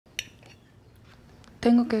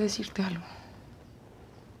Tengo que decirte algo.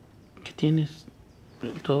 ¿Qué tienes?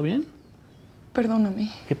 ¿Todo bien?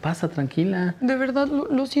 Perdóname. ¿Qué pasa? Tranquila. De verdad,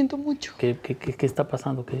 lo siento mucho. ¿Qué está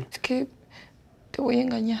pasando? ¿Qué? Es que te voy a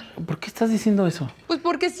engañar. ¿Por qué estás diciendo eso? Pues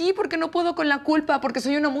porque sí, porque no puedo con la culpa, porque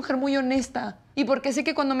soy una mujer muy honesta. Y porque sé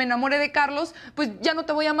que cuando me enamore de Carlos, pues ya no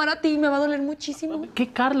te voy a amar a ti y me va a doler muchísimo.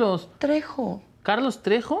 ¿Qué Carlos? Trejo. ¿Carlos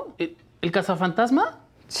Trejo? ¿El cazafantasma?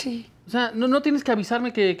 Sí. O sea, no tienes que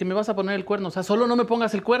avisarme que me vas a poner el cuerno. O sea, solo no me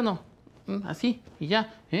pongas el cuerno. Así, y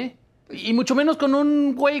ya, ¿eh? Y mucho menos con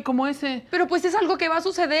un güey como ese. Pero pues es algo que va a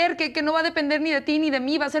suceder, que no va a depender ni de ti ni de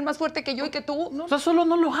mí, va a ser más fuerte que yo y que tú. No, o sea, solo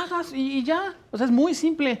no lo hagas y ya. O sea, es muy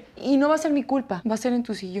simple. Y no va a ser mi culpa, va a ser en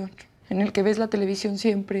tu sillón, en el que ves la televisión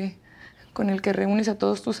siempre, con el que reúnes a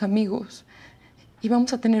todos tus amigos. Y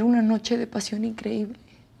vamos a tener una noche de pasión increíble.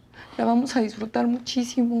 La vamos a disfrutar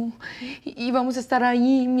muchísimo. Y vamos a estar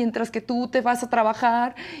ahí mientras que tú te vas a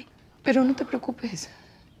trabajar. Pero no te preocupes,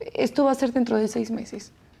 esto va a ser dentro de 6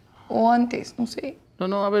 meses. O antes, no sé.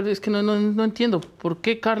 No, a ver, es que no entiendo. ¿Por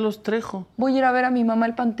qué Carlos Trejo? Voy a ir a ver a mi mamá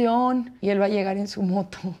al panteón y él va a llegar en su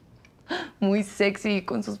moto. Muy sexy,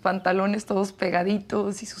 con sus pantalones todos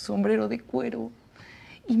pegaditos y su sombrero de cuero.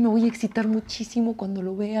 Y me voy a excitar muchísimo cuando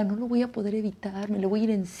lo vea. No lo voy a poder evitar, me le voy a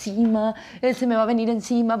ir encima. Él se me va a venir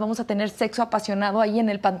encima. Vamos a tener sexo apasionado ahí en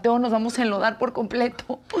el panteón. Nos vamos a enlodar por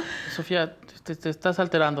completo. Sofía, te estás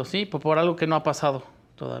alterando, ¿sí? Por algo que no ha pasado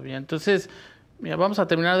todavía. Entonces, mira, vamos a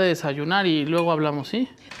terminar de desayunar y luego hablamos, ¿sí?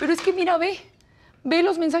 Pero es que mira, ve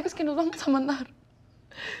los mensajes que nos vamos a mandar.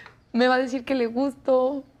 Me va a decir que le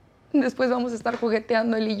gusto. Después vamos a estar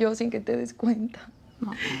jugueteando él y yo sin que te des cuenta.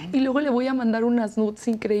 No. Y luego le voy a mandar unas nudes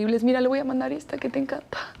increíbles. Mira, le voy a mandar esta que te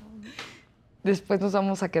encanta. Después nos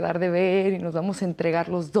vamos a quedar de ver y nos vamos a entregar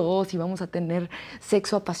los dos y vamos a tener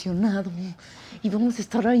sexo apasionado. Y vamos a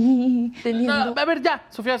estar ahí teniendo... No, a ver, ya,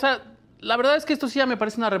 Sofía, o sea, la verdad es que esto sí ya me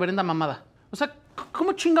parece una reverenda mamada. O sea,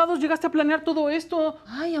 ¿cómo chingados llegaste a planear todo esto?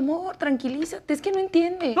 Ay, amor, tranquilízate. Es que no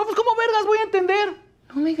entiendes. No, pues ¿cómo vergas voy a entender?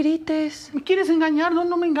 No me grites. ¿Me quieres engañar?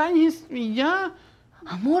 No me engañes. Y ya.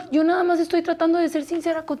 Amor, yo nada más estoy tratando de ser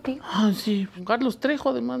sincera contigo. Ah, sí. Carlos Trejo,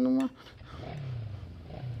 además, nomás.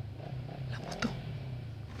 La moto.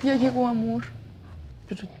 Ya llegó, amor.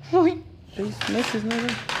 Pero, Uy, 6 meses, ¿no?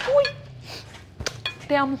 uy.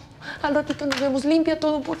 Te amo. Al ratito nos vemos. Limpia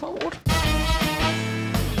todo, por favor.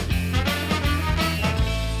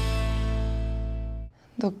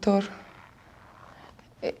 Doctor,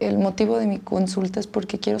 el motivo de mi consulta es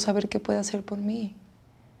porque quiero saber qué puede hacer por mí.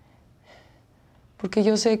 Porque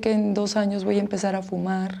yo sé que en 2 años voy a empezar a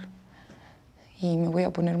fumar y me voy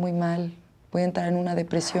a poner muy mal. Voy a entrar en una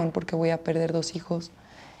depresión porque voy a perder 2 hijos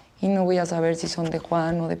y no voy a saber si son de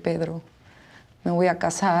Juan o de Pedro. Me voy a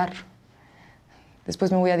casar,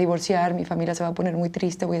 después me voy a divorciar, mi familia se va a poner muy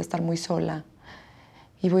triste, voy a estar muy sola.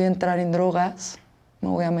 Y voy a entrar en drogas, me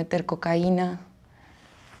voy a meter cocaína,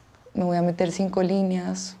 me voy a meter 5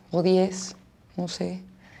 líneas o 10, no sé.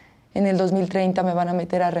 En el 2030 me van a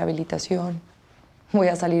meter a rehabilitación. Voy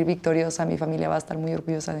a salir victoriosa, mi familia va a estar muy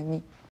orgullosa de mí.